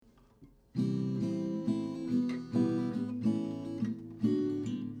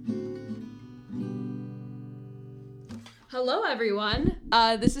Hello, everyone.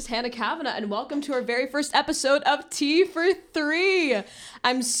 This is Hannah Kavanagh, and welcome to our very first episode of Tea for Three.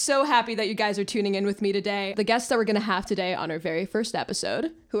 I'm so happy that you guys are tuning in with me today. The guests that we're going to have today on our very first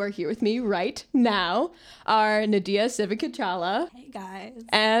episode, who are here with me right now, are Nadia Sivakichala. Hey, guys.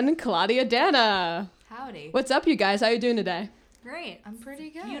 And Claudia Dana. Howdy. What's up, you guys? How you doing today? Great. I'm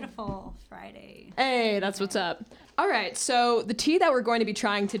pretty good. Beautiful Friday. Hey, that's what's up. All right, so the tea that we're going to be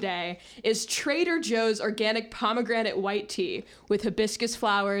trying today is Trader Joe's Organic Pomegranate White Tea with hibiscus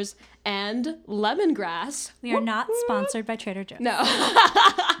flowers and lemongrass. We are not sponsored by Trader Joe's. No.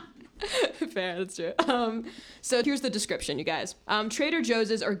 Fair, that's true. So here's the description, you guys. Trader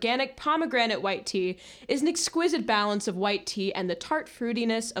Joe's Organic Pomegranate White Tea is an exquisite balance of white tea and the tart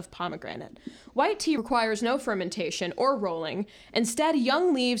fruitiness of pomegranate. White tea requires no fermentation or rolling. Instead,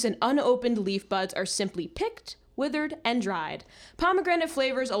 young leaves and unopened leaf buds are simply picked, withered, and dried. Pomegranate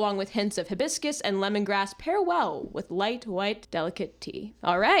flavors along with hints of hibiscus and lemongrass pair well with light, white, delicate tea.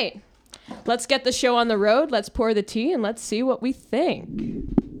 All right, let's get the show on the road. Let's pour the tea and let's see what we think.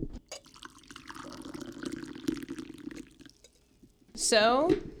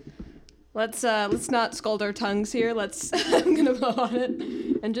 So, let's not scald our tongues here. I'm gonna blow on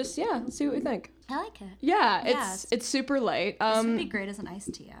it and just let's see what we think. I like it. Yeah, it's super light. This would be great as an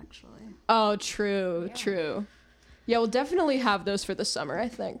iced tea, actually. Oh, true. Yeah, we'll definitely have those for the summer, I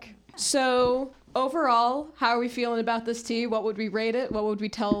think. So, overall, how are we feeling about this tea? What would we rate it? What would we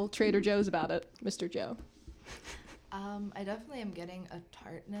tell Trader Joe's about it, Mr. Joe? I definitely am getting a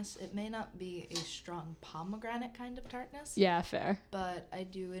tartness. It may not be a strong pomegranate kind of tartness. Yeah, fair. But I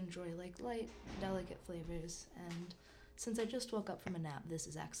do enjoy like light, delicate flavors, and since I just woke up from a nap, this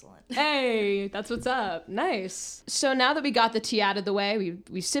is excellent. Hey, that's what's up. Nice. So now that we got the tea out of the way,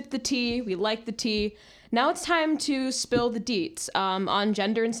 we sipped the tea, we liked the tea. Now it's time to spill the deets on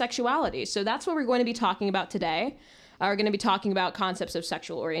gender and sexuality. So that's what we're going to be talking about today. We're going to be talking about concepts of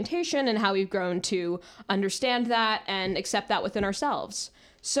sexual orientation and how we've grown to understand that and accept that within ourselves.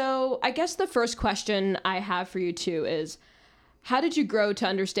 So I guess the first question I have for you two is, how did you grow to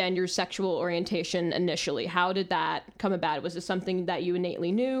understand your sexual orientation initially? How did that come about? Was it something that you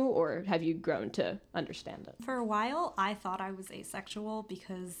innately knew, or have you grown to understand it? For a while, I thought I was asexual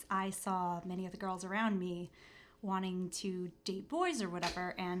because I saw many of the girls around me wanting to date boys or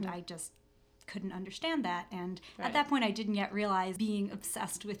whatever, and I just couldn't understand that. And at that point, I didn't yet realize being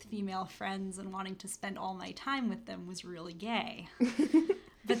obsessed with female friends and wanting to spend all my time with them was really gay.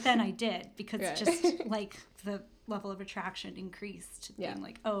 But then I did, because just like the level of attraction increased, being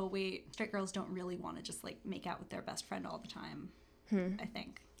like, oh wait, straight girls don't really want to just like make out with their best friend all the time. I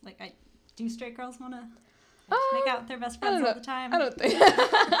think do straight girls want to make out with their best friends all the time? I don't think.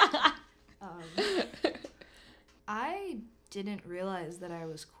 I didn't realize that I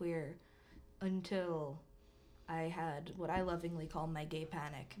was queer until I had what I lovingly call my gay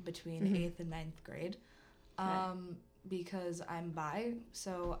panic between 8th and 9th grade. Because I'm bi,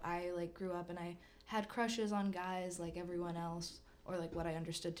 so I like grew up and I had crushes on guys like everyone else, or like what I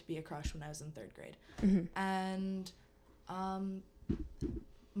understood to be a crush when I was in 3rd grade. And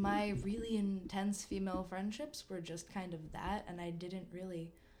my really intense female friendships were just kind of that, and I didn't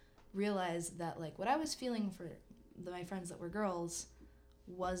really realize that like what I was feeling for my friends that were girls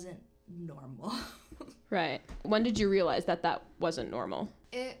wasn't normal. Right. When did you realize that wasn't normal?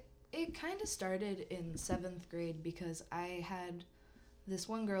 It kind of started in 7th grade because I had this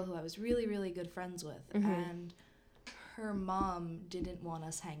one girl who I was really, really good friends with, and her mom didn't want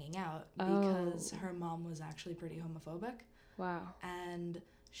us hanging out because her mom was actually pretty homophobic. Wow. And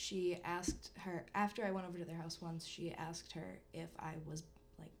she asked her, after I went over to their house once, she asked her if I was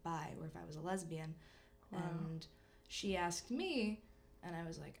like bi or if I was a lesbian. Wow. And she asked me, and I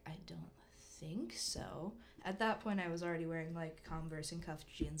was like, I don't think so. At that point, I was already wearing like Converse and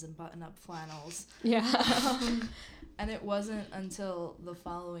cuffed jeans and button-up flannels. Yeah. And it wasn't until the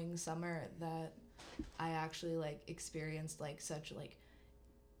following summer that I actually like experienced like such like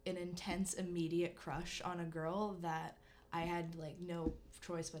an intense immediate crush on a girl that I had like no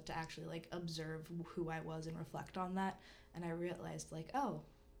choice but to actually like observe who I was and reflect on that. And I realized like, oh,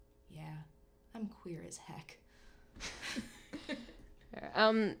 yeah, I'm queer as heck.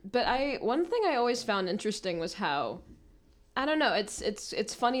 But one thing I always found interesting was how, I don't know,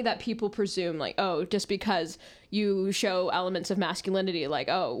 it's funny that people presume like, oh, just because you show elements of masculinity, like,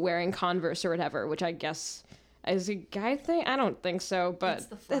 oh, wearing Converse or whatever, which I guess is a guy thing. I don't think so, but it's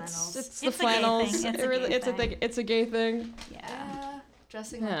the flannels. It's the flannels. It's a gay thing. Yeah.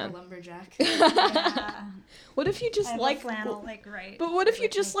 Dressing like a lumberjack. Yeah. What if you just like flannel, like right? But what if you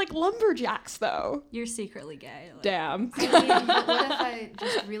just like lumberjacks though? You're secretly gay. Like. Damn. I mean, what if I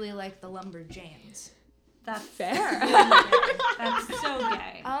just really like the Lumberjanes? That's Fair. really gay. That's so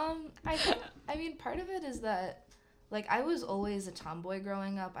gay. I mean, part of it is that, like, I was always a tomboy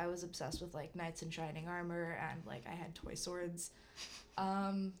growing up. I was obsessed with, like, knights in shining armor, and, like, I had toy swords.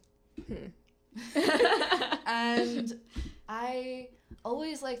 And I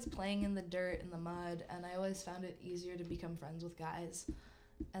always liked playing in the dirt and the mud, and I always found it easier to become friends with guys.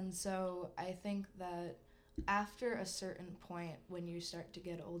 And so I think that after a certain point, when you start to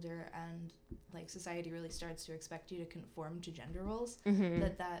get older and, like, society really starts to expect you to conform to gender roles,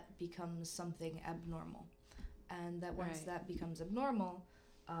 that becomes something abnormal. And that once that becomes abnormal,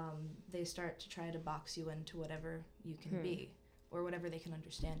 they start to try to box you into whatever you can be, or whatever they can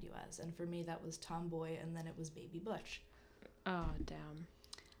understand you as. And for me, that was tomboy, and then it was baby butch. Oh, damn.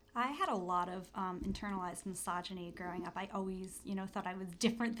 I had a lot of internalized misogyny growing up. I always, thought I was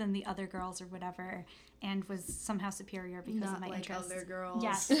different than the other girls or whatever, and was somehow superior because Not of my like interests. other girls.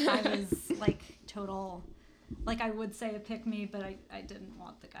 Yes, I was like total. Like, I would say a pick me, but I didn't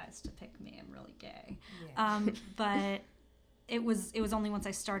want the guys to pick me. I'm really gay. Yeah. But it was only once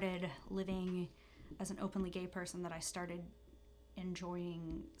I started living as an openly gay person that I started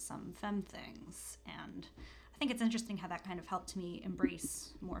enjoying some femme things. And I think it's interesting how that kind of helped me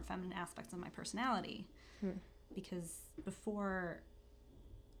embrace more feminine aspects of my personality. Because before,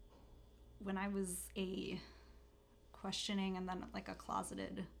 when I was a questioning and then like a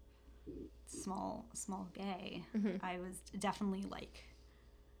closeted small gay, I was definitely like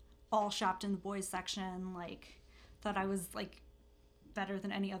all shopped in the boys section, like thought I was like better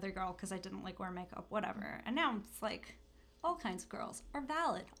than any other girl because I didn't like wear makeup, whatever. And now it's like all kinds of girls are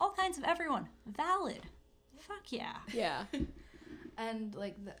valid, all kinds of everyone valid. Fuck yeah. Yeah. And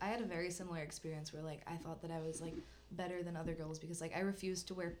like I had a very similar experience where like I thought that I was like better than other girls because like I refused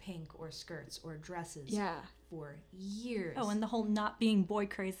to wear pink or skirts or dresses for years. Oh, and the whole not being boy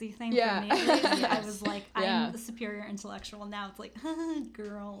crazy thing Yeah. for me. I was like, I'm the superior intellectual. Now it's like,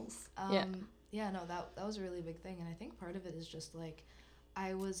 girls. Yeah, no, that was a really big thing. And I think part of it is just like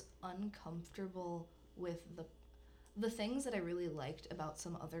I was uncomfortable with the things that I really liked about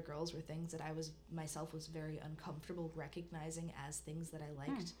some other girls were things that I was very uncomfortable recognizing as things that I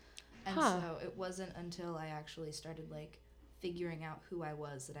liked. And so it wasn't until I actually started like figuring out who I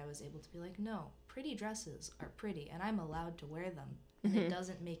was that I was able to be like, no, pretty dresses are pretty and I'm allowed to wear them. And it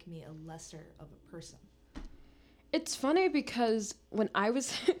doesn't make me a lesser of a person. It's funny because when I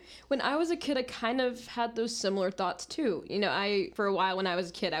was a kid, I kind of had those similar thoughts too. For a while when I was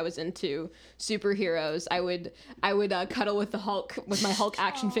a kid, I was into superheroes. I would cuddle with the Hulk, with my Hulk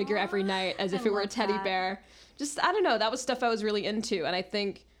action figure every night as if it were a teddy bear. Just, I don't know, that was stuff I was really into. And I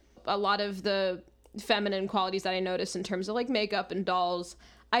think a lot of the feminine qualities that I noticed in terms of like makeup and dolls,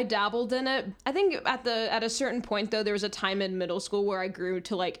 I dabbled in it. I think at a certain point though, there was a time in middle school where I grew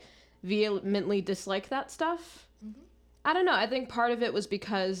to like vehemently dislike that stuff. I don't know. I think part of it was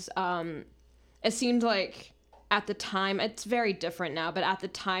because it seemed like at the time, it's very different now, but at the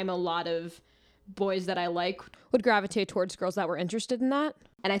time, a lot of boys that I like would gravitate towards girls that were interested in that.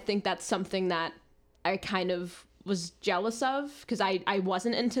 And I think that's something that I kind of was jealous of because I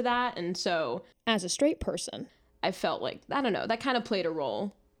wasn't into that. And so as a straight person, I felt like, I don't know, that kind of played a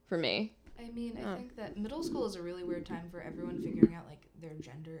role for me. I mean, I think that middle school is a really weird time for everyone figuring out like their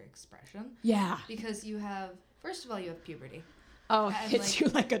gender expression. Yeah. Because you have, first of all, you have puberty. Oh, it hits you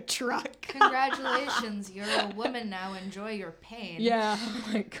like a truck. Congratulations, you're a woman now. Enjoy your pain. Yeah. Oh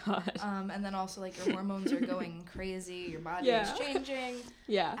my God. And then also like your hormones are going crazy. Your body is changing.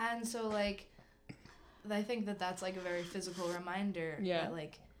 Yeah. And so like, I think that that's like a very physical reminder that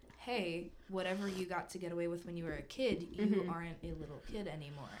like, hey, whatever you got to get away with when you were a kid, you aren't a little kid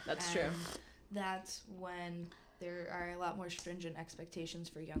anymore. That's true. That's when there are a lot more stringent expectations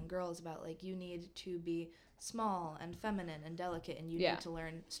for young girls about like you need to be small and feminine and delicate, and you need to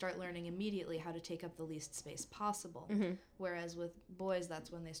start learning immediately how to take up the least space possible. Whereas with boys,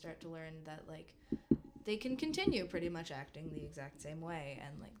 that's when they start to learn that like they can continue pretty much acting the exact same way,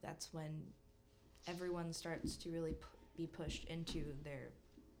 and like that's when everyone starts to really be pushed into their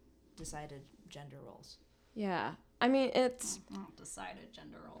decided gender roles. Yeah. I mean, it's Not decided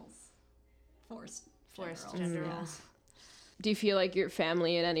gender roles. Forced gender roles. Do you feel like your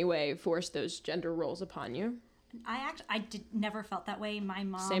family in any way forced those gender roles upon you? I never felt that way. My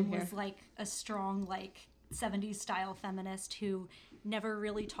mom was like a strong like 70s style feminist who never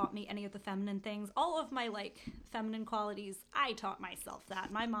really taught me any of the feminine things. All of my like feminine qualities, I taught myself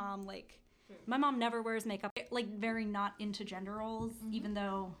that. My mom never wears makeup. Like very not into gender roles, even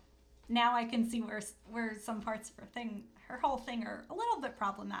though now I can see where some parts of her whole thing are a little bit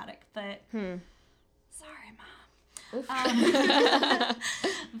problematic, but sorry, Mom.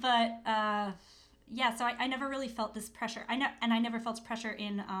 But yeah, so I never really felt this pressure. I never felt pressure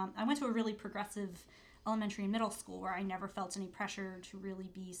in, I went to a really progressive elementary and middle school where I never felt any pressure to really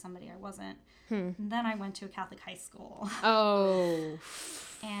be somebody I wasn't. And then I went to a Catholic high school. Oh.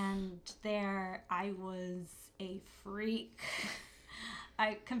 And there I was a freak.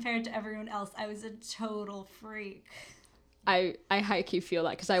 Compared to everyone else, I was a total freak. I high-key feel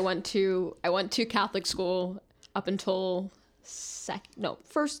that because I went to Catholic school up until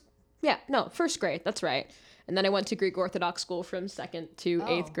first grade. That's right. And then I went to Greek Orthodox school from 2nd to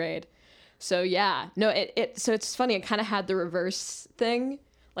 8th grade. So yeah, no, so it's funny. It kind of had the reverse thing.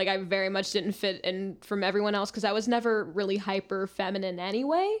 Like I very much didn't fit in from everyone else because I was never really hyper feminine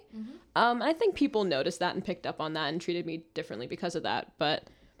anyway. And I think people noticed that and picked up on that and treated me differently because of that. But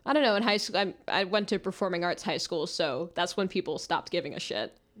I don't know. In high school, I went to performing arts high school, so that's when people stopped giving a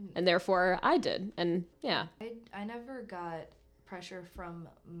shit, and therefore I did. And yeah, I never got pressure from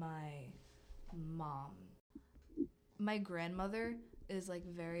my mom. My grandmother is like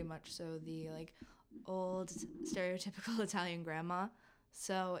very much so the like old stereotypical Italian grandma.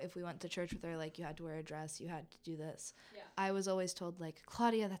 So if we went to church with her, like you had to wear a dress, you had to do this. Yeah. I was always told like,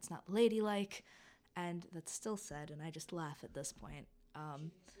 Claudia, that's not ladylike, and that's still said, and I just laugh at this point.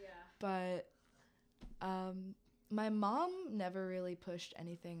 But my mom never really pushed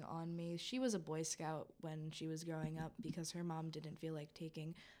anything on me. She was a Boy Scout when she was growing up because her mom didn't feel like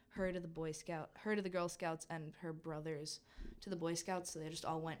taking her to the Girl Scouts and her brothers to the Boy Scouts, so they just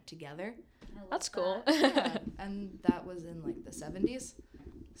all went together. That's cool. Yeah, and that was in like the 70s.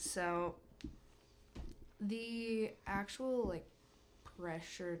 So the actual like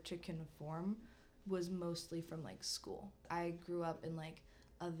pressure to conform was mostly from like school. I grew up in like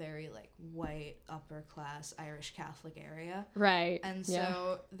a very like white upper class Irish Catholic area. Right. And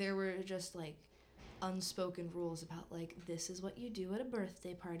so there were just like unspoken rules about like this is what you do at a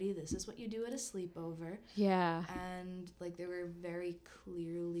birthday party, this is what you do at a sleepover. Yeah. And like they were very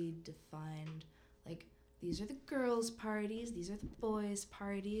clearly defined, like these are the girls' parties, these are the boys'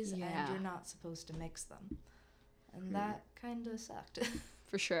 parties, and you're not supposed to mix them. And that kind of sucked.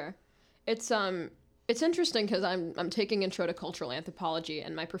 For sure. It's interesting because I'm taking Intro to Cultural Anthropology,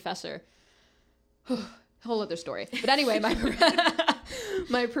 and my professor, whole other story. But anyway,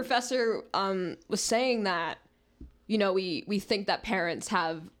 my professor was saying that, you know, we think that parents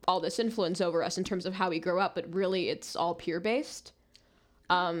have all this influence over us in terms of how we grow up, but really it's all peer-based.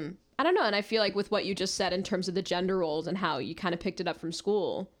 I don't know, and I feel like with what you just said in terms of the gender roles and how you kind of picked it up from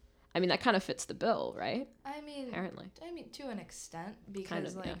school, I mean, that kind of fits the bill, right? I mean, apparently. I mean, to an extent, because kind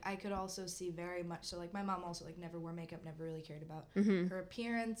of, like I could also see very much so like my mom also like never wore makeup, never really cared about Mm-hmm. her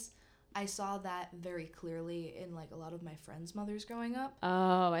appearance. I saw that very clearly in like a lot of my friends' mothers growing up.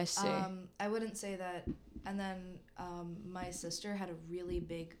 Oh, I see. I wouldn't say that. And then my sister had a really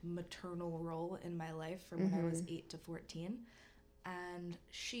big maternal role in my life from when I was 8 to 14, and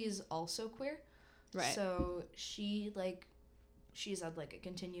she's also queer. Right. So she's had like a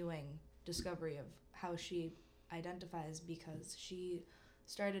continuing discovery of how she identifies, because she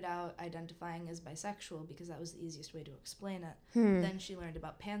started out identifying as bisexual because that was the easiest way to explain it. Then she learned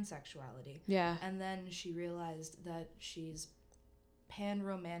about pansexuality. Yeah. And then she realized that she's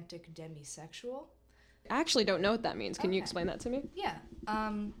panromantic demisexual. I actually don't know what that means. Can you explain that to me? Yeah.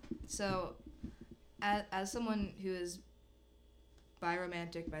 So as someone who is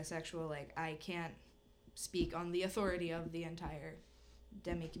biromantic, bisexual, like I can't speak on the authority of the entire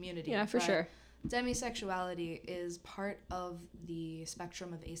demi community. Yeah, for sure. Demisexuality is part of the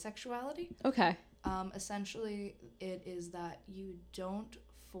spectrum of asexuality. Okay. Essentially, it is that you don't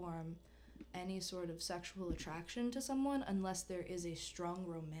form any sort of sexual attraction to someone unless there is a strong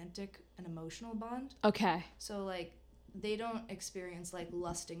romantic and emotional bond. Okay. So, like, they don't experience, like,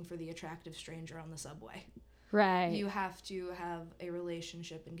 lusting for the attractive stranger on the subway. Right. You have to have a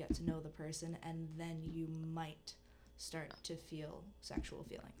relationship and get to know the person, and then you might start to feel sexual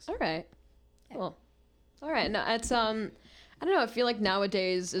feelings. All right. Yeah. Well, all right. No, it's I don't know. I feel like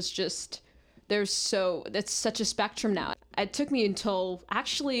nowadays it's just it's such a spectrum now. It took me until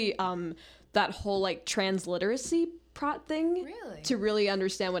actually that whole like transliteracy thing to really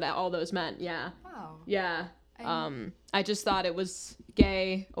understand what all those meant. Yeah. Wow. Yeah. I just thought it was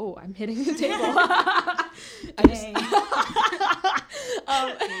gay. Oh, I'm hitting the table.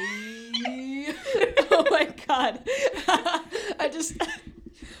 Oh my god. I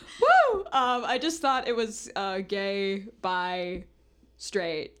just thought it was gay, bi,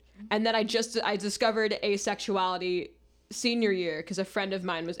 straight. And then I discovered asexuality senior year because a friend of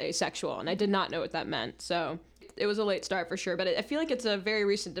mine was asexual and I did not know what that meant. So it was a late start for sure. But I feel like it's a very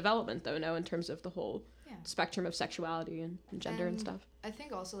recent development though, no, in terms of the whole spectrum of sexuality and gender and stuff. I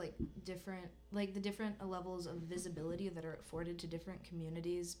think also like the different levels of visibility that are afforded to different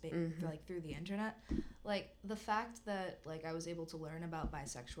communities like through the internet. Like the fact that like I was able to learn about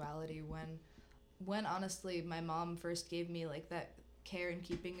bisexuality when honestly my mom first gave me like that Care and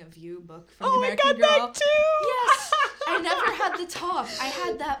Keeping of You book from the American Girl. That too! Yes! I never had the talk. I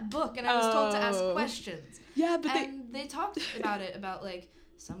had that book and I was told to ask questions. Yeah, but they talked about it, about like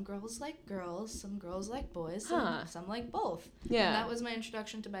some girls like girls, some girls like boys, some like both. Yeah. And that was my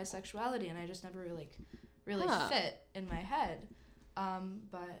introduction to bisexuality, and I just never really fit in my head.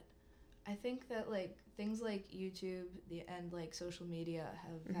 But I think that like things like YouTube and like social media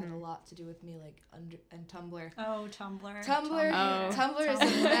have had a lot to do with me, like and Tumblr. Oh, Tumblr. Tumblr is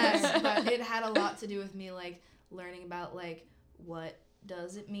a mess, but it had a lot to do with me like learning about like what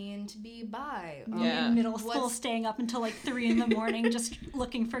does it mean to be bi? In middle school, staying up until like 3 a.m. just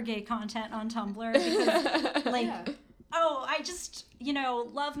looking for gay content on Tumblr because like I just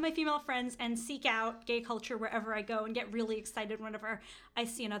love my female friends and seek out gay culture wherever I go and get really excited whenever I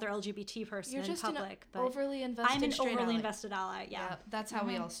see another LGBT person in public. I'm an overly invested ally. Yeah, that's how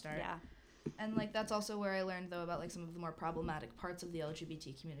we all start. Yeah. And like that's also where I learned though about like some of the more problematic parts of the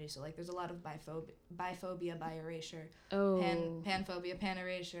LGBT community. So like there's a lot of biphobia, bi-erasure, panphobia,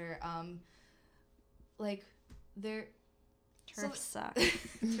 pan-erasure. Like they're TERFs suck.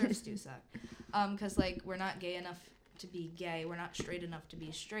 TERFs do suck. Because like we're not gay enough to be gay, we're not straight enough to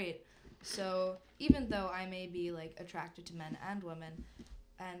be straight. So even though I may be like attracted to men and women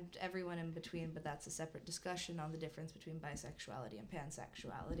and everyone in between, but that's a separate discussion on the difference between bisexuality and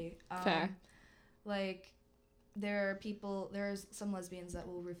pansexuality. Fair. Like there's some lesbians that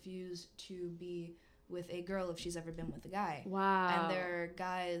will refuse to be with a girl if she's ever been with a guy. Wow. And there are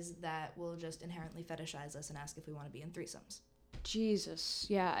guys that will just inherently fetishize us and ask if we want to be in threesomes. Jesus.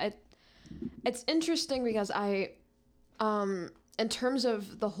 Yeah. It's interesting because I in terms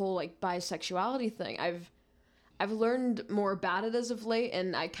of the whole like bisexuality thing, I've learned more about it as of late,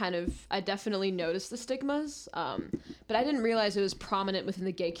 and I definitely noticed the stigmas, but I didn't realize it was prominent within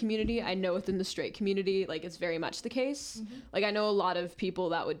the gay community. I know within the straight community, like, it's very much the case. Mm-hmm. Like, I know a lot of people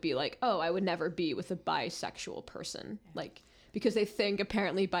that would be like, oh, I would never be with a bisexual person, like, because they think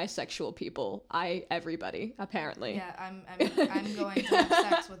apparently bisexual people, everybody, apparently. Yeah, I'm going to have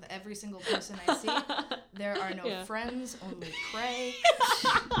sex with every single person I see. There are no friends, only prey.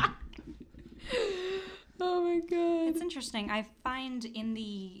 Oh my god. It's interesting. I find in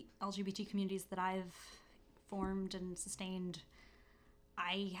the LGBT communities that I've formed and sustained,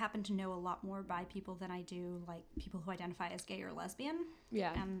 I happen to know a lot more bi people than I do like people who identify as gay or lesbian.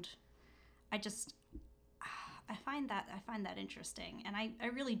 Yeah. And I find that interesting. And I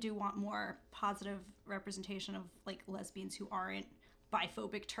really do want more positive representation of like lesbians who aren't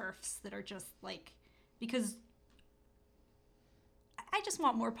biphobic TERFs that are just like, because I just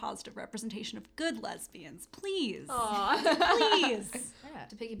want more positive representation of good lesbians, please. Please. Yeah.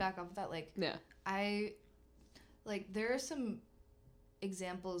 To piggyback off of that, like, there are some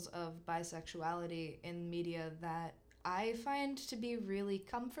examples of bisexuality in media that I find to be really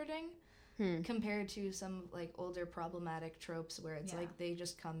comforting compared to some like older problematic tropes where it's like they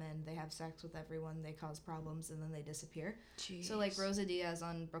just come in, they have sex with everyone, they cause problems, and then they disappear. Jeez. So like Rosa Diaz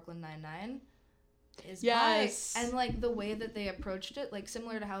on Brooklyn Nine-Nine is bi, and like the way that they approached it, like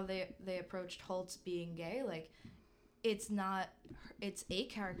similar to how they approached Holtz being gay, like it's a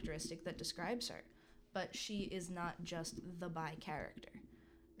characteristic that describes her, but she is not just the bi character,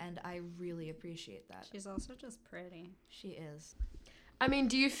 and I really appreciate that. She's also just pretty. She is. I mean,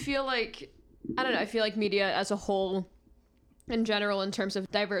 do you feel like, I don't know, I feel like media as a whole in general in terms of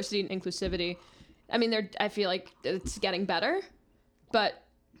diversity and inclusivity, I mean, I feel like it's getting better, but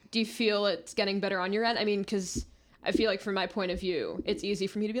do you feel it's getting better on your end? I mean, because I feel like from my point of view, it's easy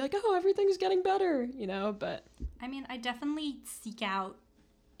for me to be like, oh, everything's getting better, but... I mean, I definitely seek out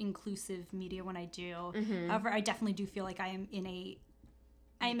inclusive media when I do. Mm-hmm. However, I definitely do feel like I am in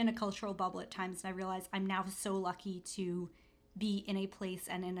a cultural bubble at times, and I realize I'm now so lucky to be in a place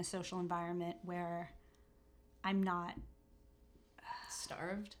and in a social environment where I'm not...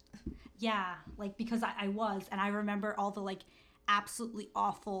 starved? Yeah, like, because I was, and I remember all the, like, absolutely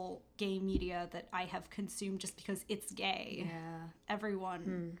awful gay media that I have consumed just because it's gay. Yeah.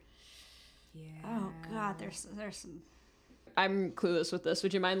 Everyone. Yeah. Oh god, there's some. I'm clueless with this.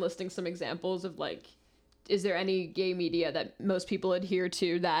 Would you mind listing some examples of like, is there any gay media that most people adhere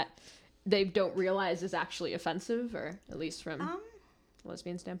to that they don't realize is actually offensive, or at least from a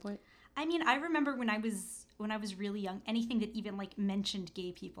lesbian standpoint? I mean, I remember when I was really young, anything that even like mentioned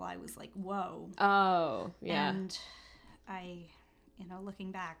gay people, I was like, whoa. Oh, yeah. And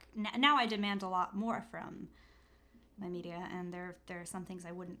looking back, now I demand a lot more from my media, and there are some things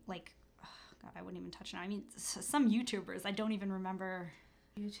I wouldn't like. Oh, God, I wouldn't even touch now. I mean, some YouTubers I don't even remember.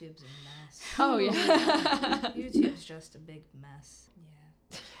 YouTube's a mess. Oh yeah. YouTube's just a big mess.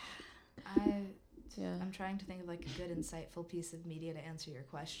 Yeah. I'm trying to think of like a good, insightful piece of media to answer your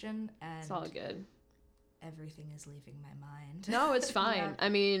question, and It's all good. everything is leaving my mind. No, it's fine. Yeah. I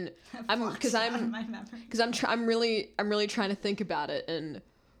mean, I'm really trying to think about it, and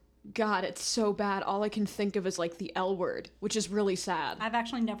God, it's so bad. All I can think of is like the L word, which is really sad. I've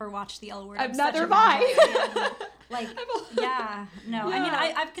actually never watched the L Word. Neither have I. Like, yeah, no. I mean,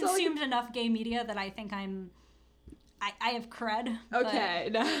 Yeah, I've consumed enough gay media that I think I have cred. but- Okay,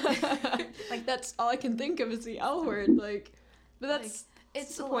 no. Like that's all I can think of is the L word. Like, but that's It's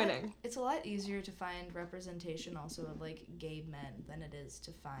disappointing. it's a lot easier to find representation also of like gay men than it is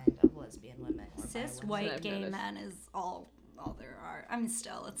to find of lesbian women or bi Cis women. white I've gay noticed. men is all there are. I mean,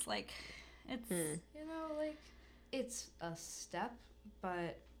 still, it's like, it's You know, like it's a step,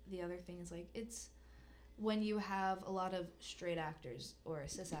 but the other thing is like it's when you have a lot of straight actors or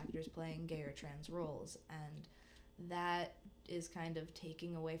cis actors playing gay or trans roles, and that is kind of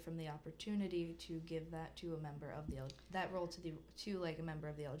taking away from the opportunity to give that to a member of that role to like a member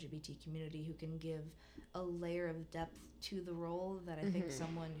of the LGBT community who can give a layer of depth to the role that I think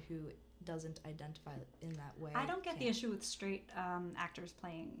someone who doesn't identify in that way. I don't get the can't. issue with straight actors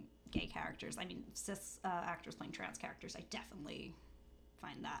playing gay characters. I mean, cis actors playing trans characters. I definitely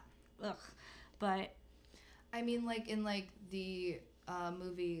find that ugh. But I mean, like in like the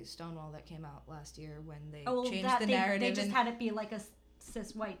movie Stonewall that came out last year when they well, changed that the they narrative. just had it be like a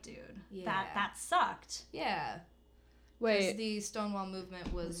cis white dude. Yeah. That sucked. Yeah. 'Cause Wait. the Stonewall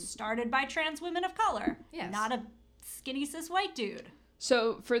movement was Started by trans women of color. Yes. Not a skinny cis white dude.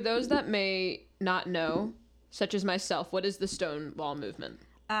 So for those that may not know, such as myself, what is the Stonewall movement?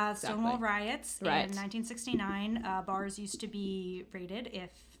 Stonewall riots in Right. 1969. Bars used to be raided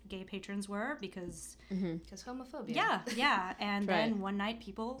if gay patrons were because homophobia. yeah. And Right. then one night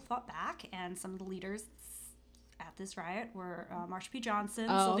people fought back, and some of the leaders at this riot were Marsha P. Johnson,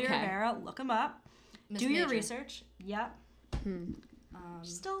 Oh, Sylvia okay. Rivera. Look them up. Miss Do your Major. research. Yep.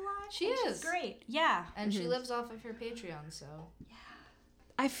 She's still alive. She and is. She's great. Yeah. And she lives off of her Patreon, so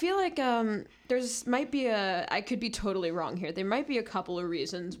I feel like there's might be I could be totally wrong here. There might be a couple of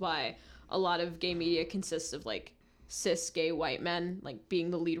reasons why a lot of gay media consists of like cis gay white men like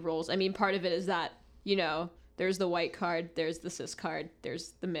being the lead roles. I mean, part of it is that, you know, there's the white card, there's the cis card,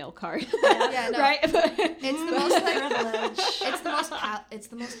 there's the male card. yeah, no, Right? it's the most like Privilege. it's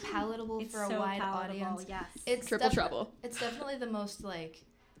the most palatable It's for a so wide palatable, audience. yes. It's Triple trouble. It's definitely the most like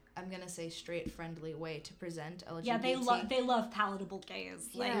I'm gonna say straight friendly way to present LGBT. Yeah, they love palatable gays.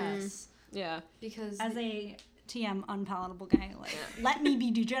 Like, Yes, Yeah. because as a TM unpalatable gay, like, let me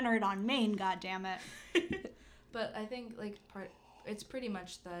be degenerate on Maine, goddammit. But I think like it's pretty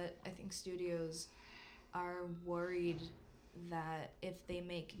much that I think studios are worried that if they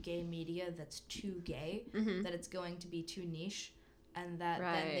make gay media that's too gay, that it's going to be too niche, and that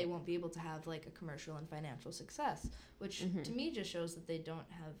then they Right. won't be able to have like a commercial and financial success, which to me just shows that they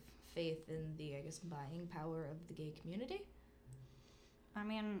don't have faith in the, I guess, buying power of the gay community. I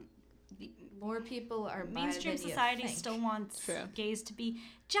mean, More people are bi mainstream than you society think. still wants True. gays to be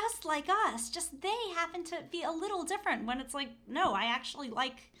just like us. Just they happen to be a little different. When it's like, no, I actually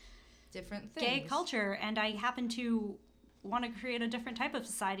like different things. gay culture, and I happen to want to create a different type of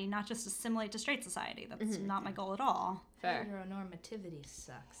society, not just assimilate to straight society. That's not my goal at all. Fair. Heteronormativity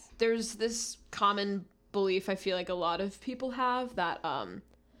sucks. There's this common belief I feel like a lot of people have that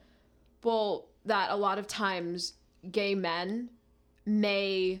that a lot of times gay men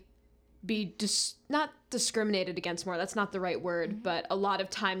may be not discriminated against more, that's not the right word, but a lot of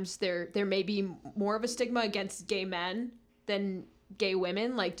times there may be more of a stigma against gay men than gay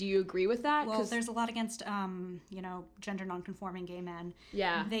women. Like, do you agree with that? Well, there's a lot against gender nonconforming gay men.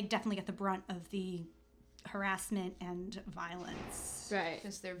 Yeah. They definitely get the brunt of the harassment and violence. Right.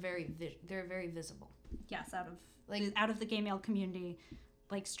 Because they're very visible. Yes, out Like- of the gay male community,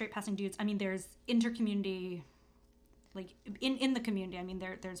 like straight passing dudes. I mean, there's intercommunity, like in the community. I mean,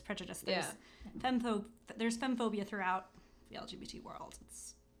 there's prejudice. There's there's femphobia throughout the LGBT world.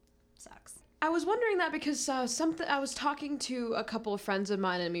 It sucks. I was wondering that because I was talking to a couple of friends of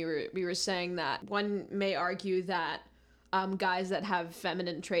mine, and we were saying that one may argue that guys that have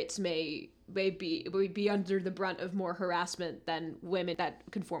feminine traits would be under the brunt of more harassment than women that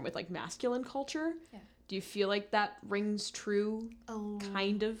conform with like masculine culture. Yeah. Do you feel like that rings true?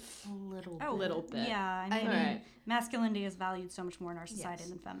 Kind of? A little Oh, little bit. Yeah, I mean, Alright. masculinity is valued so much more in our society Yes.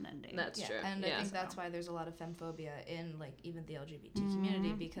 than femininity. That's Yeah, true. and yeah. I think that's why there's a lot of femphobia in like even the LGBT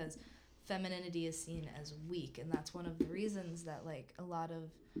community, because femininity is seen as weak, and that's one of the reasons that like a lot of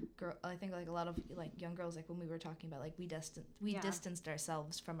I think like a lot of like young girls, like when we were talking about like we distanced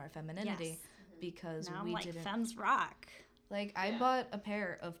ourselves from our femininity because Now I'm we like, didn't femmes rock. like I bought a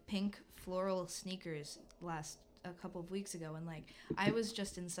pair of pink floral sneakers a couple of weeks ago, and like I was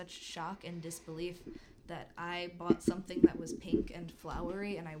just in such shock and disbelief that I bought something that was pink and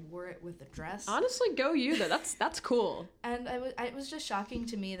flowery and I wore it with a dress. Honestly, go you though. That's cool. And it was just shocking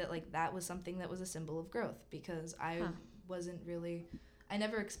to me that like that was something that was a symbol of growth, because I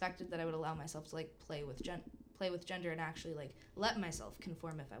never expected that I would allow myself to like play with gender and actually like let myself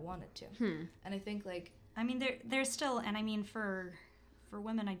conform if I wanted to. And I think like I mean, there's still, and I mean for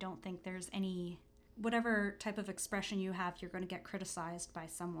women, I don't think there's any, whatever type of expression you have, you're going to get criticized by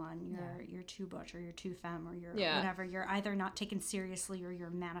someone. You're too butch, or you're too femme, or you're whatever. You're either not taken seriously or you're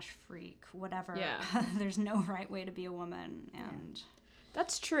a mannish freak, whatever. Yeah. There's no right way to be a woman, and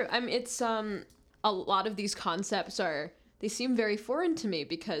That's true. I mean, it's a lot of these concepts they seem very foreign to me,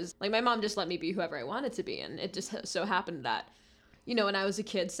 because like my mom just let me be whoever I wanted to be, and it just so happened that, you know, when I was a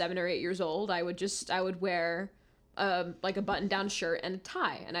kid, 7 or 8 years old, I would wear like a button-down shirt and a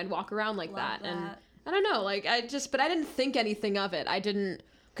tie, and I'd walk around like that. And I don't know, like but I didn't think anything of it. I didn't,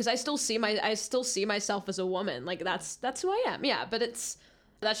 because I still see myself as a woman. Like that's who I am. Yeah, but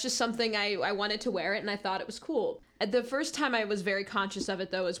that's just something I wanted to wear it, and I thought it was cool. The first time I was very conscious of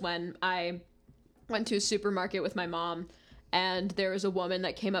it though is when I went to a supermarket with my mom, and there was a woman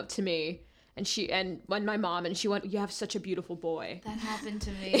that came up to me, and she went, "You have such a beautiful boy." that happened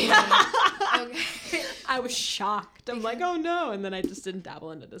to me. Okay. I was shocked. I'm like, oh no, and then I just didn't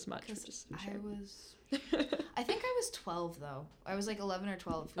dabble in it as much. I think I was 12 though. I was like 11 or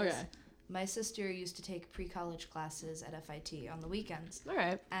 12. Okay. My sister used to take pre-college classes at FIT on the weekends. All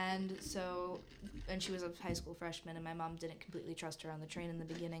right. And she was a high school freshman, and my mom didn't completely trust her on the train in the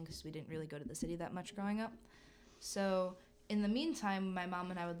beginning because we didn't really go to the city that much growing up. So in the meantime, my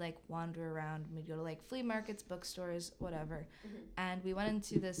mom and I would like wander around, and we'd go to like flea markets, bookstores, whatever. And we went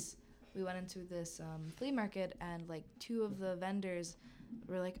into this flea market, and like 2 of the vendors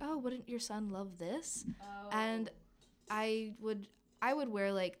were like, "Oh, wouldn't your son love this?" And I would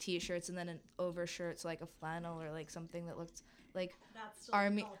wear like t-shirts and then an overshirt, so like a flannel or like something that looked like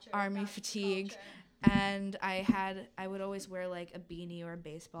army fatigue. And I would always wear like a beanie or a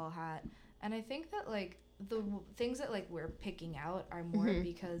baseball hat. And I think that like the things that like we're picking out are more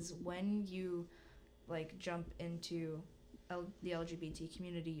because when you like jump into the LGBT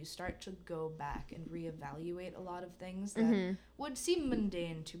community, you start to go back and reevaluate a lot of things that would seem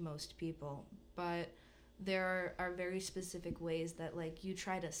mundane to most people, but there are very specific ways that like you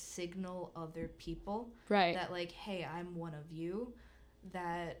try to signal other people that like, hey, I'm one of you.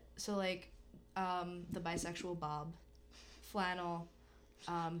 So like the bisexual bob, flannel,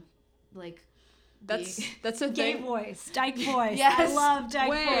 like that's a gay thing. voice, dyke voice. Yes. I love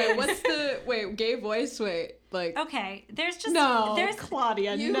dyke voice. Gay voice? Like Okay, there's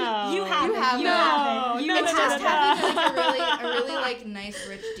Claudia, you no. You have it. It's just having like a really like nice,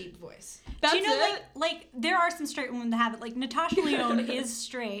 rich, deep voice. That's Do you know, it? like there are some straight women that have it. Like Natasha Lyonne is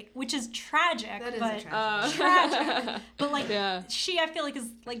straight, which is tragic. That is but a tragedy. tragic. But like she, I feel like is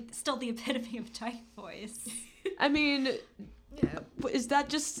like still the epitome of dyke voice. I mean,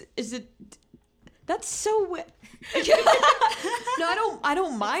 that's so no, I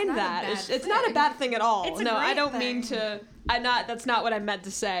don't mind that. It's not a bad thing at all. It's a no, I great don't mean thing. to. That's not what I meant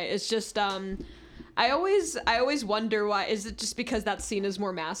to say. It's just I always wonder why. Is it just because that's seen as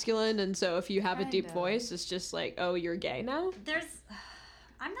more masculine, and so if you have a deep voice, it's just like, oh, you're gay now?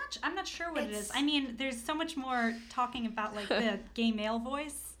 I'm not sure what it is. I mean, there's so much more talking about like the gay male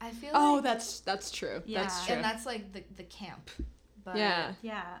voice. I feel that's true. Yeah. That's true. and that's like the camp. But Yeah.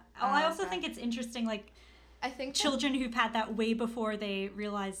 Oh, I also think it's interesting, like I think children who've had that way before they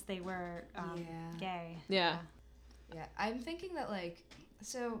realized they were gay. Yeah. Yeah, I'm thinking that like,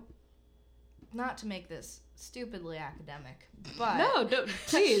 so not to make this stupidly academic, but No,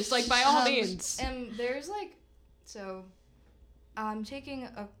 please, like by all means. And there's like, so I'm taking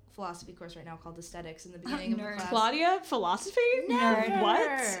a philosophy course right now called Aesthetics in the beginning of the class. Claudia, philosophy? Nerd.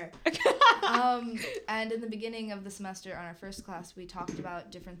 What? And in the beginning of the semester on our first class, we talked about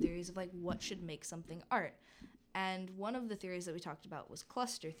different theories of like what should make something art. And one of the theories that we talked about was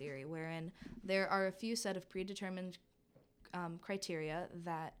cluster theory, wherein there are a few set of predetermined criteria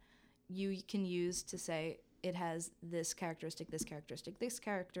that you can use to say it has this characteristic, this characteristic, this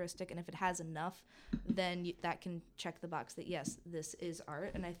characteristic, and if it has enough, then that can check the box that yes, this is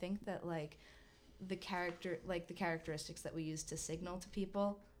art. And I think that like the characteristics that we use to signal to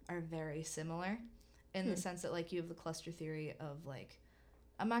people are very similar, in the sense that like you have the cluster theory of like,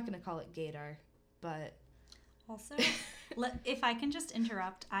 I'm not going to call it gaydar, but also, if I can just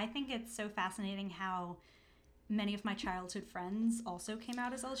interrupt, I think it's so fascinating how many of my childhood friends also came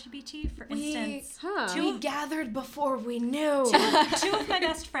out as LGBT. For instance, we gathered before we knew. Two of my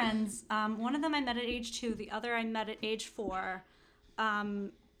best friends, one of them I met at age 2, the other I met at age 4.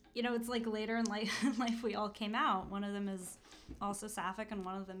 You know, it's like later in life we all came out. One of them is also sapphic and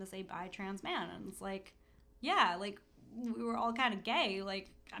one of them is a bi-trans man. And it's like, yeah, like we were all kind of gay. Like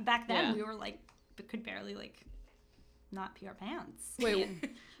back then we were like, could barely like not pee our pants. Wait,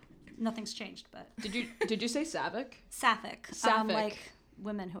 nothing's changed, but did you say sapphic? Sapphic. Sapphic. Like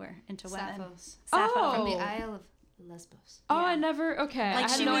women who are into women. Sapphos. Oh. From the Isle of Lesbos. Oh, Yeah. I never. Okay, Like I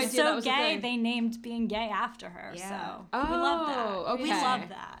had she no was idea that so was a gay, thing. they named being gay after her. Yeah. So Oh, we love that. okay. We love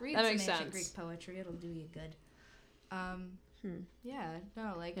that. Read That some makes ancient sense. Greek poetry. It'll do you good. Yeah,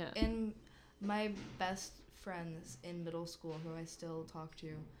 no, like Yeah. in my best friends in middle school who I still talk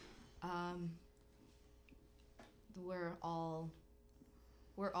to, we're all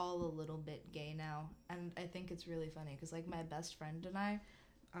a little bit gay now, and I think it's really funny because like my best friend and I,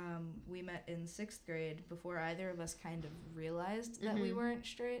 we met in 6th grade before either of us kind of realized that we weren't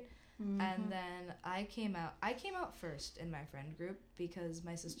straight. And then I came out first in my friend group because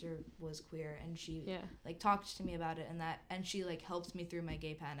my sister was queer and she like talked to me about it, and she like helped me through my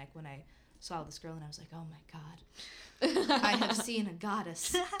gay panic when I saw this girl and I was like, oh my god, I have seen a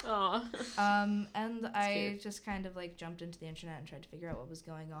goddess. Aw. And I just kind of like jumped into the internet and tried to figure out what was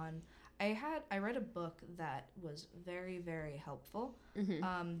going on. I read a book that was very, very helpful.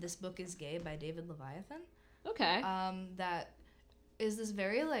 This book is Gay by David Leviathan. Okay. That is this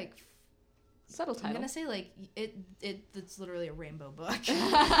very like Subtle title. I'm gonna say like it's literally a rainbow book. It's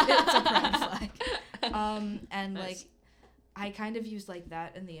a pride flag. And Nice. like I kind of used like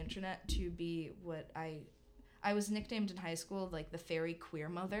that in the internet to be what I was nicknamed in high school like the fairy queer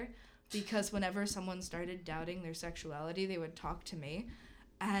mother, because whenever someone started doubting their sexuality, they would talk to me,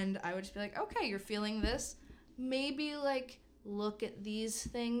 and I would just be like, okay, you're feeling this, maybe like look at these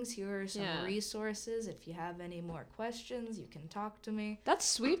things. Here are some resources. If you have any more questions, you can talk to me. That's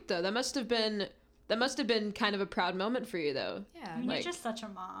sweet though. That must have been kind of a proud moment for you though. Yeah, I mean, like, you're just such a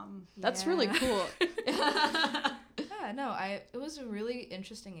mom. That's really cool. Yeah, no, it was a really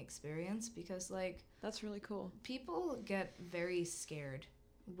interesting experience because like That's really cool. people get very scared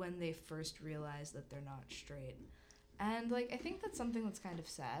when they first realize that they're not straight. And like I think that's something that's kind of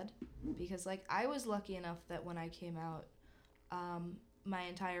sad because like I was lucky enough that when I came out, my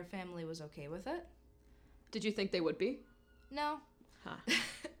entire family was okay with it. Did you think they would be? No. Huh.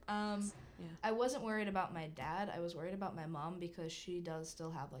 I wasn't worried about my dad. I was worried about my mom because she does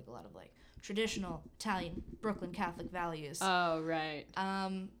still have like a lot of like traditional Italian Brooklyn Catholic values. Oh, right.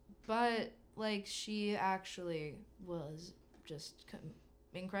 But like she actually was just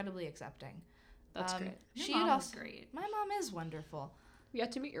incredibly accepting. That's great. Your mom was great. My mom is wonderful. You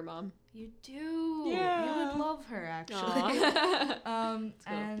got to meet your mom. You do. Yeah. You would love her actually. Aw. Cool.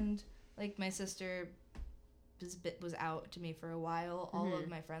 And like my sister was out to me for a while. All of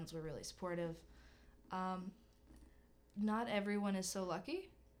my friends were really supportive. Not everyone is so lucky.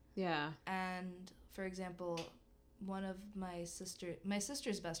 Yeah. And for example, one of my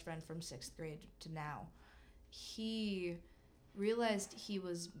sister's best friend from 6th grade to now, he realized he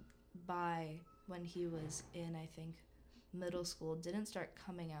was bi when he was in, I think, middle school. Didn't start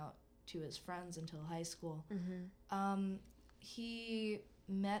coming out to his friends until high school. He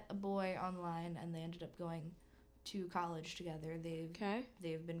met a boy online and they ended up going to college together.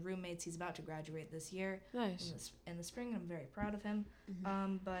 They've been roommates. He's about to graduate this year. Nice. In the spring, and I'm very proud of him.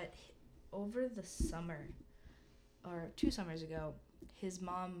 But over the summer, or 2 summers ago, his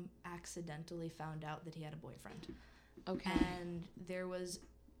mom accidentally found out that he had a boyfriend. Okay. And there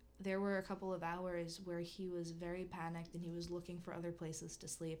were a couple of hours where he was very panicked and he was looking for other places to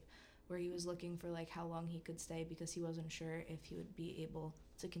sleep, where he was looking for like how long he could stay because he wasn't sure if he would be able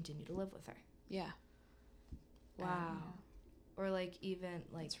to continue to live with her. Yeah. Wow. Or like even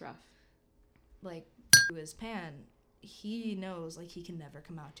like It's rough. like to his pan, he knows like he can never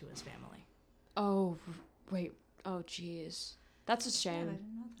come out to his family. Oh, wait. Oh, jeez. That's a shame. I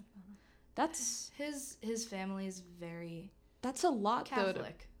didn't know that about him. That's His family is very a lot though.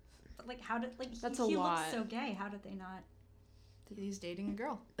 Catholic. But like, how did That's he a lot. looks so gay? How did they not? He's dating a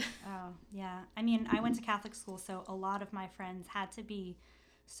girl. Oh yeah. I mean, I went to Catholic school, so a lot of my friends had to be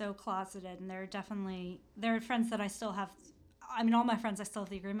so closeted, and there are friends that I still have. I mean, all my friends I still have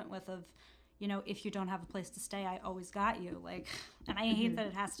the agreement with of, if you don't have a place to stay, I always got you. Like, and I hate that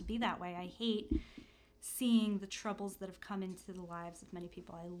it has to be that way. I hate seeing the troubles that have come into the lives of many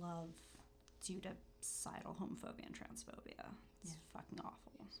people I love due to societal homophobia and transphobia. It's fucking awful.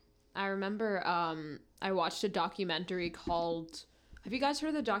 I remember I watched a documentary called, have you guys heard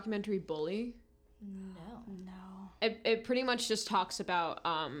of the documentary Bully? No. It pretty much just talks about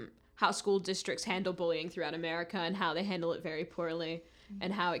how school districts handle bullying throughout America and how they handle it very poorly,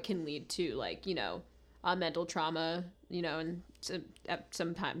 and how it can lead to, like, mental trauma, and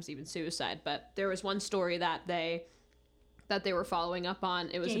sometimes even suicide. But there was one story that they were following up on.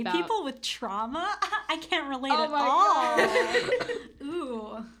 It was Gay about people with trauma. I can't relate at all.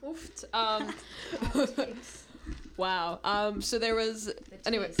 Ooh. Oofed. Wow. So there was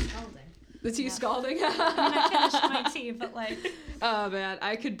anyway. The tea scalding. I mean, I finished my tea, but like. Oh man,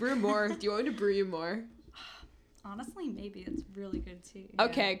 I could brew more. Do you want me to brew you more? Honestly, maybe it's really good tea.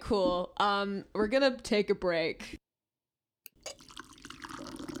 Okay, cool. We're gonna take a break.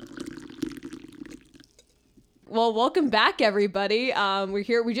 Well, welcome back, everybody. We're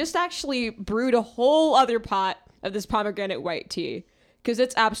here. We just actually brewed a whole other pot of this pomegranate white tea because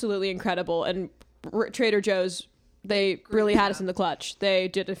it's absolutely incredible. And Trader Joe's, they really had us in the clutch. They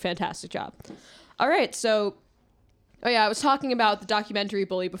did a fantastic job. All right, so, I was talking about the documentary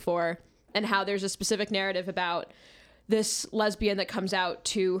Bully before and how there's a specific narrative about this lesbian that comes out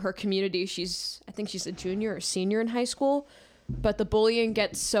to her community. I think she's a junior or senior in high school. But the bullying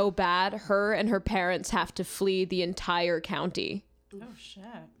gets so bad, her and her parents have to flee the entire county. Oh, shit.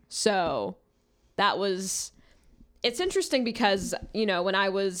 So it's interesting because, when I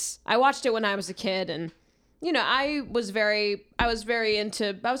watched it when I was a kid, and, I was very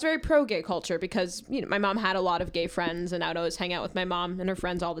pro gay culture because, my mom had a lot of gay friends, and I would always hang out with my mom and her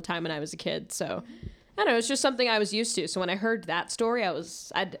friends all the time when I was a kid. So, I don't know, it's just something I was used to. So when I heard that story, I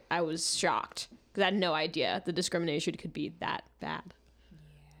was shocked. Because I had no idea the discrimination could be that bad.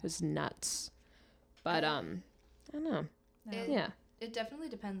 It was nuts. But, I don't know. It definitely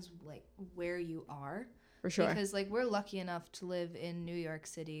depends, like, where you are. For sure. Because, like, we're lucky enough to live in New York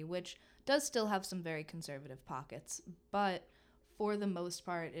City, which does still have some very conservative pockets. But for the most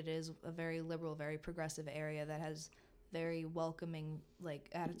part, it is a very liberal, very progressive area that has very welcoming, like,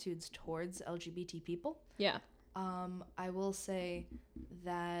 attitudes towards LGBT people. Yeah. I will say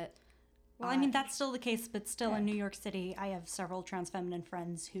that... Well, I mean, that's still the case, but still in New York City, I have several trans feminine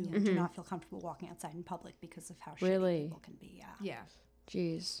friends who do not feel comfortable walking outside in public because of how shitty people can be. Yeah.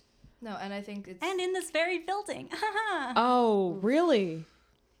 Jeez. No, and I think it's... And in this very building. Oh, really?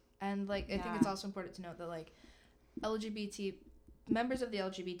 And, like, I think it's also important to note that, like, members of the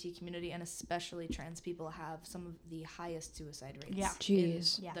LGBT community, and especially trans people, have some of the highest suicide rates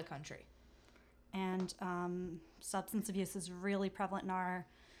in the country. And substance abuse is really prevalent in our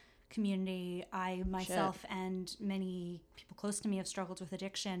community. I myself and many people close to me have struggled with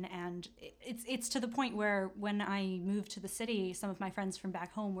addiction, and it's to the point where when I moved to the city, some of my friends from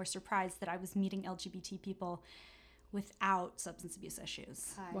back home were surprised that I was meeting LGBT people without substance abuse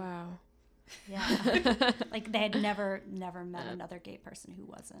issues. Wow. Yeah. Like they had never met another gay person who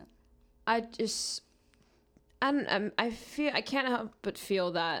wasn't. I can't help but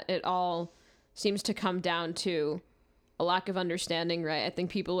feel that it all seems to come down to a lack of understanding, right? I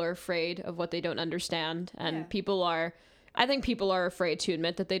think people are afraid of what they don't understand, and I think people are afraid to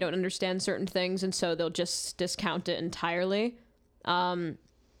admit that they don't understand certain things, and so they'll just discount it entirely. I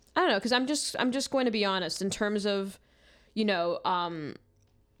don't know, because I'm just going to be honest in terms of, the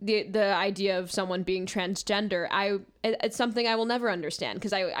idea of someone being transgender. It's something I will never understand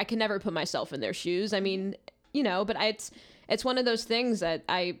because I can never put myself in their shoes. I mean, but it's one of those things that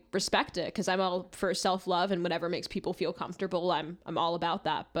I respect it because I'm all for self-love, and whatever makes people feel comfortable, I'm all about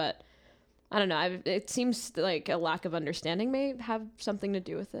that. But I don't know. It seems like a lack of understanding may have something to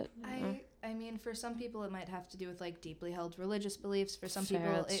do with it. I mean, for some people, it might have to do with, like, deeply held religious beliefs. For some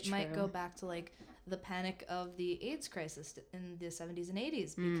people, it might go back to, like, the panic of the AIDS crisis in the 70s and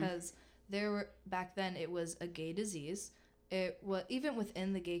 80s because back then, it was a gay disease. It was, even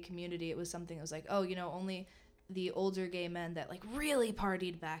within the gay community, it was something that was like, only the older gay men that, like, really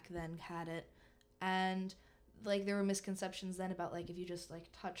partied back then had it. And, like, there were misconceptions then about, like, if you just, like,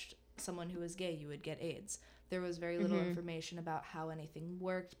 touched someone who was gay, you would get AIDS. There was very little information about how anything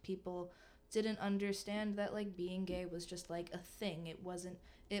worked. People didn't understand that, like, being gay was just, like, a thing. It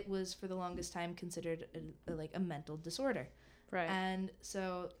was for the longest time considered a mental disorder. Right. And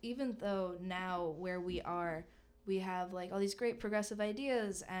so even though now where we are, we have, like, all these great progressive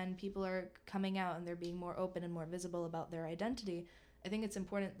ideas and people are coming out and they're being more open and more visible about their identity, I think it's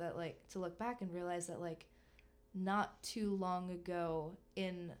important that like to look back and realize that like not too long ago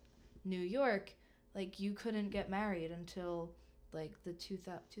in New York, like you couldn't get married until like the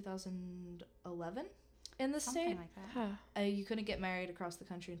 2011 in the Something state. like that. Huh. You couldn't get married across the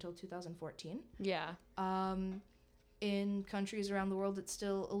country until 2014. Yeah. In countries around the world, it's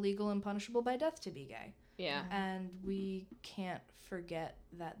still illegal and punishable by death to be gay. Yeah. And we can't forget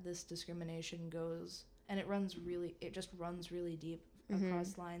that this discrimination goes, and it just runs really deep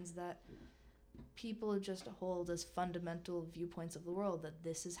across lines that people just hold as fundamental viewpoints of the world, that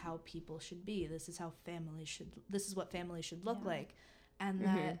this is how people should be, this is what family should look like, and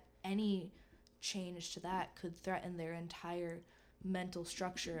that any change to that could threaten their entire mental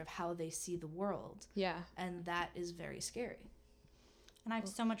structure of how they see the world. Yeah. And that is very scary. And I have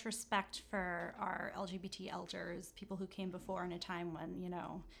so much respect for our LGBT elders, people who came before in a time when, you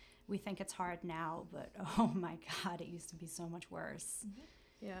know, we think it's hard now, but oh my God, it used to be so much worse.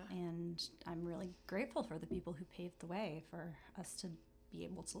 Yeah. And I'm really grateful for the people who paved the way for us to be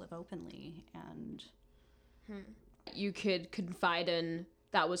able to live openly. And You could confide in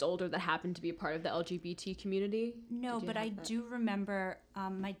that was older that happened to be a part of the LGBT community? no, but I do remember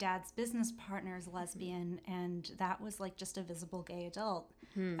my dad's business partner is lesbian, and that was like just a visible gay adult.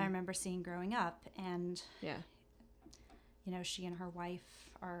 I remember seeing growing up, and Yeah. you know, she and her wife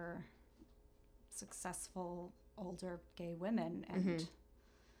are successful older gay women, and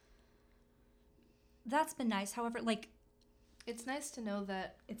that's been nice. However, like, It's nice to know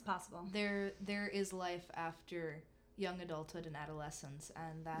that it's possible. there is life after young adulthood and adolescence,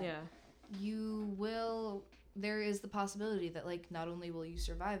 and that Yeah. there is the possibility that like not only will you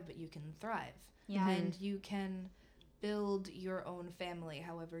survive, but you can thrive. Yeah. And you can build your own family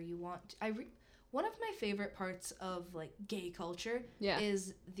however you want. One of my favorite parts of like gay culture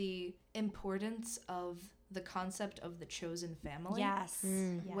is the importance of the concept of the chosen family. Yes.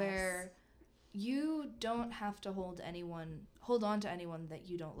 Yes. Where you don't have to hold on to anyone that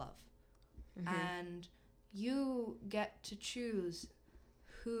you don't love. And you get to choose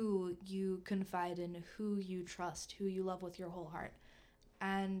who you confide in, who you trust, who you love with your whole heart.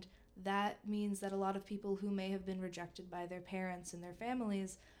 And that means that a lot of people who may have been rejected by their parents and their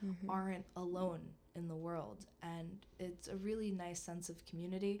families aren't alone in the world. And it's a really nice sense of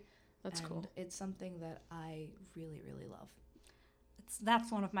community. That's cool. It's something that I really, really love. That's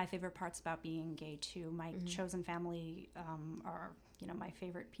one of my favorite parts about being gay too. My chosen family are, you know, my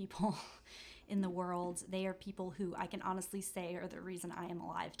favorite people in the world. They are people who I can honestly say are the reason I am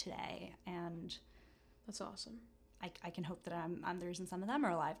alive today, and That's awesome. I can hope that I'm the reason some of them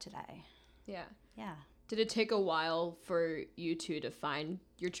are alive today. Yeah. Yeah. Did it take a while for you two to find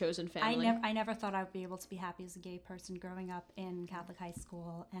your chosen family? I never thought I would be able to be happy as a gay person growing up in Catholic high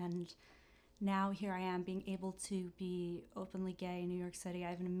school, and now here I am being able to be openly gay in New York City. I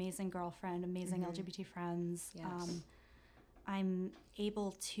have an amazing girlfriend, amazing LGBT friends. Yes. I'm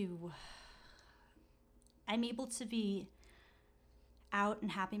able to be out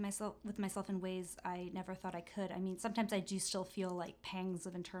and happy with myself in ways I never thought I could. I mean, sometimes I do still feel like pangs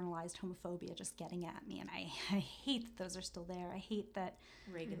of internalized homophobia just getting at me, and I hate that those are still there. I hate that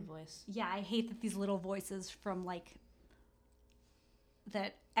Reagan voice. Yeah, I hate that these little voices from like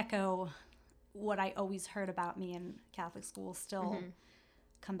that echo what I always heard about me in Catholic school still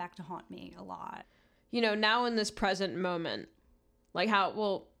come back to haunt me a lot. You know, now in this present moment, like how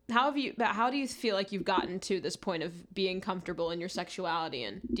do you feel like you've gotten to this point of being comfortable in your sexuality?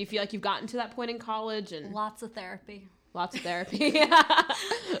 And do you feel like you've gotten to that point in college? And Lots of therapy. Lots of therapy. All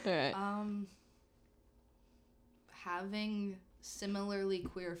right. Having similarly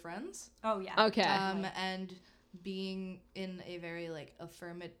queer friends. Oh yeah. Okay. And being in a very like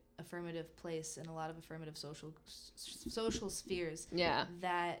affirmative place in a lot of affirmative social spheres. Yeah.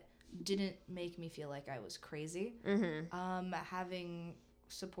 That didn't make me feel like I was crazy. Having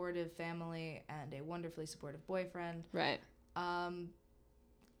supportive family and a wonderfully supportive boyfriend. Right. And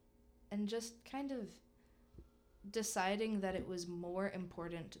just kind of deciding that it was more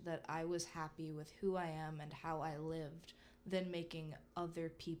important that I was happy with who I am and how I lived than making other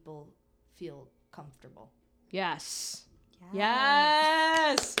people feel comfortable. Yes.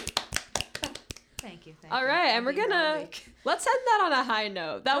 Yes. Thank you. All right, and we're gonna let's end that on a high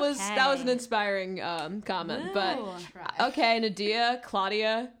note. That was an inspiring comment. Woo. But okay, Nadia,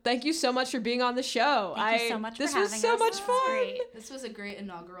 Claudia, thank you so much for being on the show. Thank you so much for having us. This was so much fun. Great. This was a great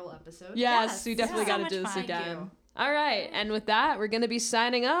inaugural episode. Yes, we definitely got to so do much this fun. again. All right, and with that, we're gonna be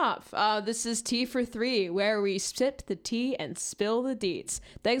signing off. This is Tea for 3, where we sip the tea and spill the deets.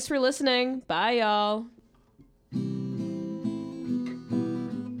 Thanks for listening. Bye, y'all.